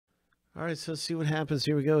All right, so let's see what happens.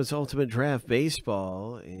 Here we go. It's Ultimate Draft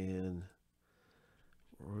Baseball, and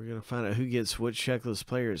we're going to find out who gets which checklist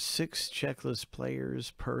players. 6 checklist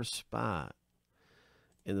players per spot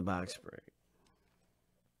in the box break.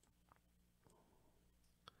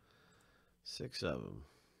 6 of them.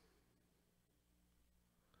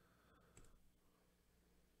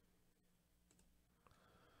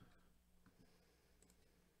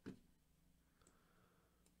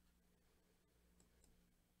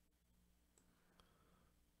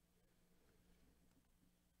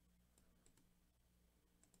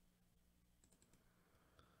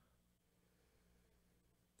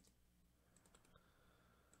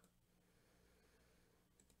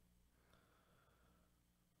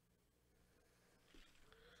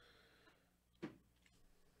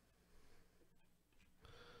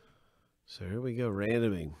 So here we go,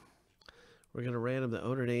 randoming. We're going to random the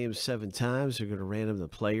owner names 7 times. We're going to random the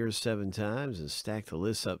players 7 times and stack the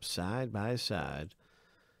lists up side by side.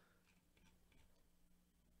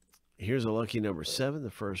 Here's a lucky number 7. The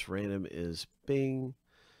first random is bing.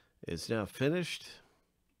 It's now finished.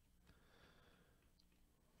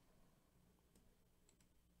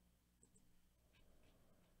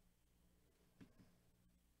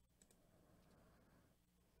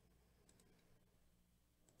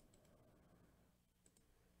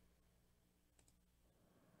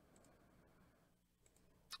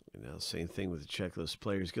 And now, same thing with the checklist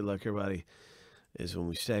players. Good luck, everybody. Is when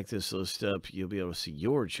we stack this list up, you'll be able to see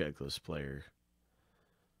your checklist player.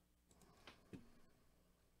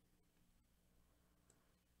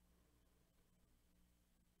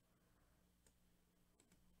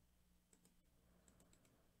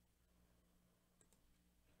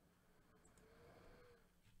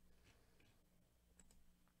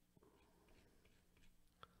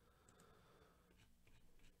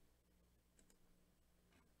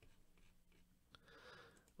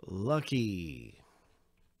 Lucky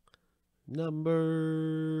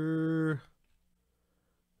number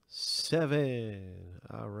 7.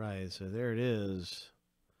 All right, so there it is.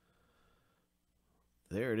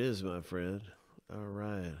 There it is, my friend. All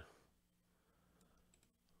right.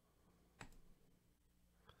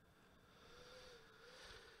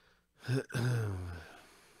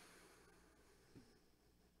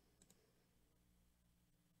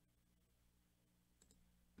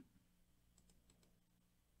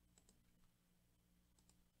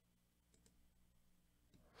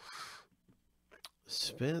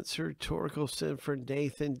 Spencer Torkelson for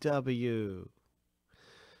Nathan W.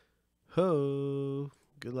 Ho.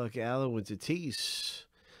 Good luck, Alan, with Tatis.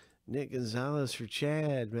 Nick Gonzalez for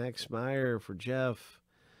Chad. Max Meyer for Jeff.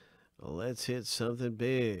 Let's hit something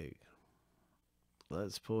big.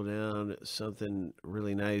 Let's pull down something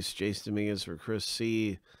really nice. Jason Dominguez for Chris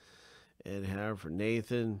C. Ed Howard for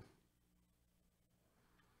Nathan.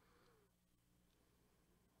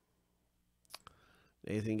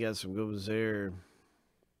 Nathan got some good ones there.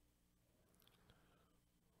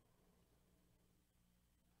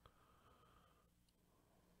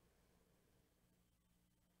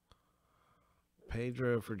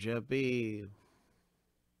 Pedro for Jeff B.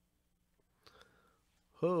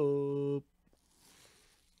 Hope.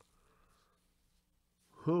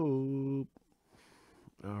 Hope.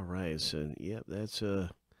 All right, so yep, that's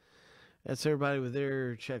everybody with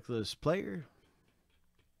their checklist player.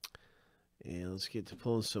 And let's get to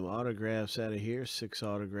pulling some autographs out of here. 6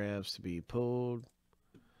 autographs to be pulled.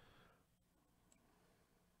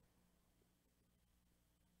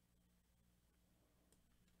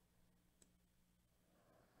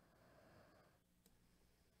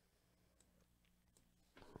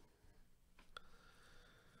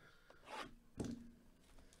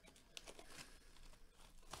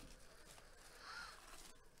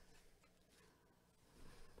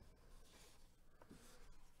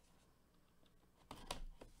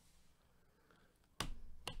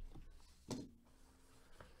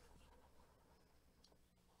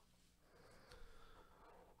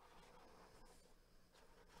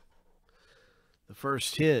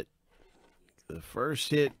 The first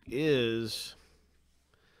hit is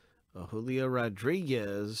a Julio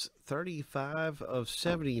Rodriguez, 35 of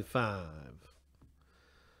 75.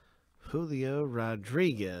 Julio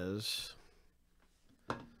Rodriguez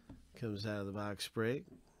comes out of the box break.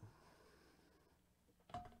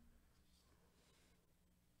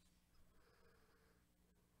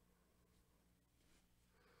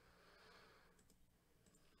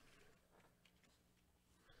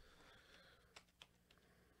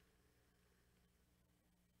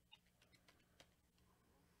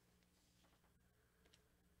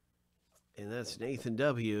 And that's Nathan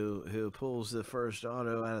W., who pulls the first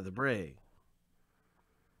auto out of the break.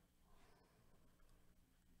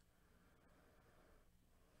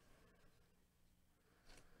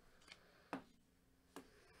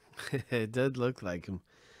 It does look like him.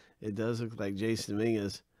 It does look like Jason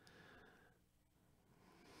Dominguez.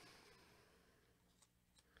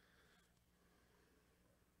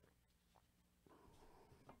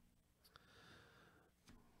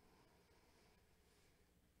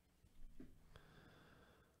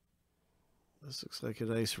 This looks like a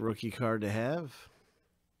nice rookie card to have.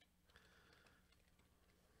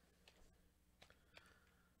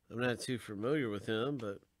 I'm not too familiar with him,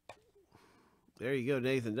 but there you go,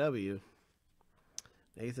 Nathan W.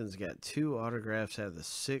 Nathan's got 2 autographs out of the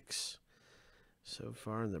 6 so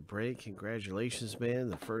far in the break. Congratulations, man.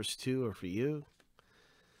 The first 2 are for you.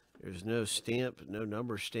 There's no stamp, no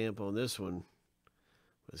number stamp on this one.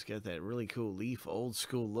 It's got that really cool leaf, old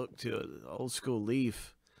school look to it. Old school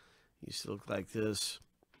leaf used to look like this,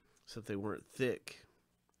 except they weren't thick.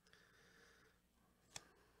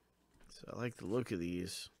 So I like the look of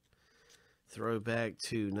these. Throwback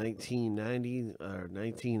to 1990 or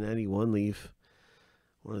 1991 leaf.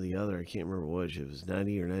 One or the other, I can't remember which. It was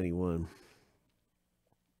 90 or 91.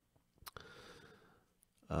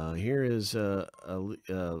 Here is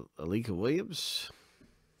Alika Williams.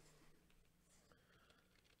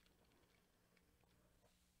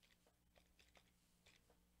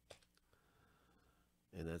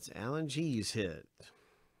 And that's Alan G's hit.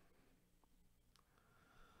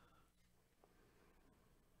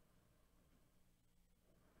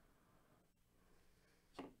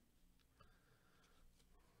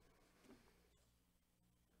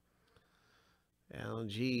 Alan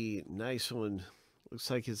G, nice one.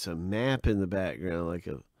 Looks like it's a map in the background, like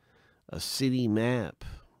a city map,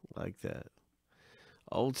 like that.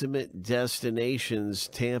 Ultimate Destinations,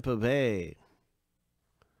 Tampa Bay.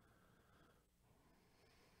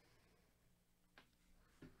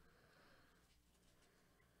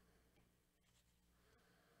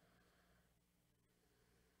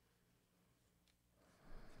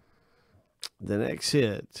 The next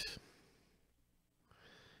hit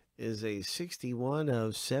is a 61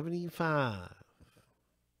 of 75.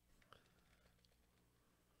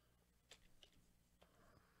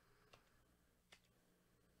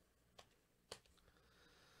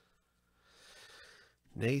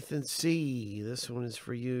 Nathan C. This one is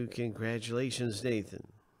for you. Congratulations, Nathan.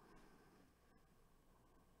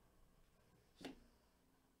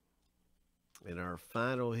 And our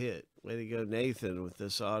final hit. Way to go, Nathan, with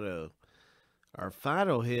this auto. Our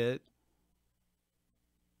final hit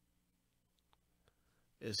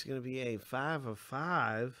is going to be a 5 of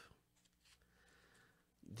 5.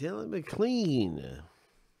 Dylan McLean.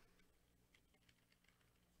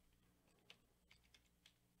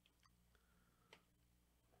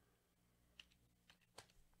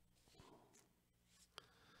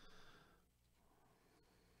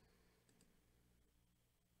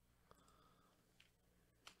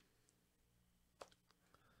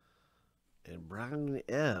 And Brian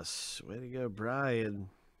S. Way to go, Brian.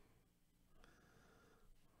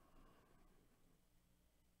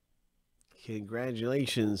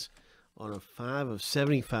 Congratulations on a 5 of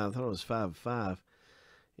 75. I thought it was 5 of 5.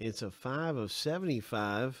 It's a 5 of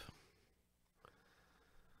 75.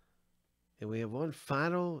 And we have one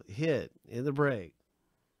final hit in the break.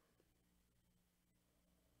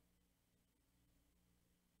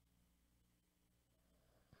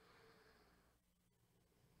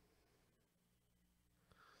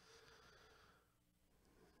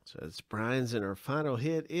 So it's Brian's, and our final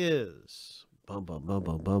hit is bum bum bum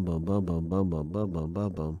bum bum bum bum bum bum bum bum bum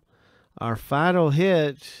bum bum. Our final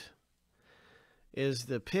hit is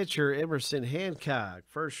the pitcher Emerson Hancock,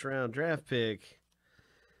 first round draft pick.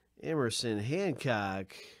 Emerson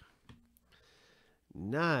Hancock.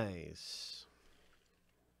 Nice.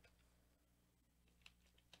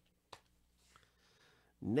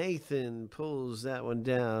 Nathan pulls that one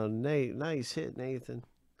down. Nice hit, Nathan.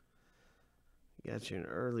 Got you an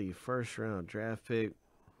early first round draft pick. I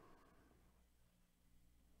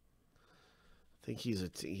think he's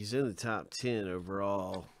in the top 10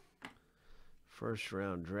 overall. First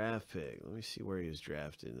round draft pick. Let me see where he was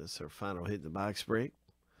drafted. That's our final hit in the box break.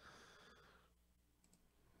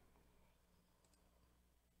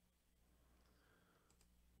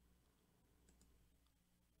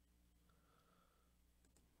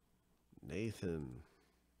 Nathan.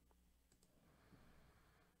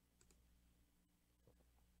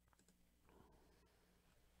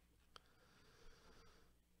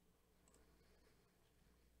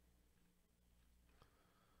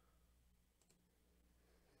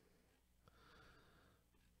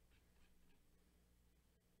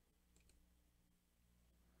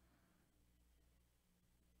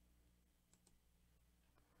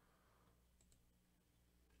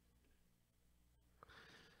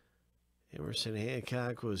 Emerson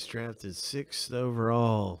Hancock was drafted 6th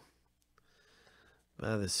overall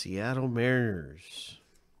by the Seattle Mariners.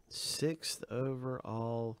 6th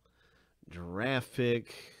overall draft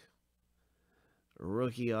pick.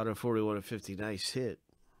 Rookie auto 41/50. Nice hit.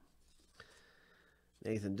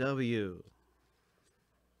 Nathan W.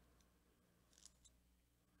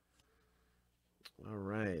 All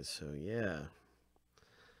right, so yeah.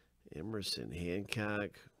 Emerson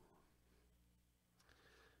Hancock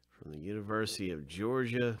from the University of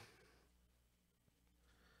Georgia.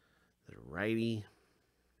 The righty.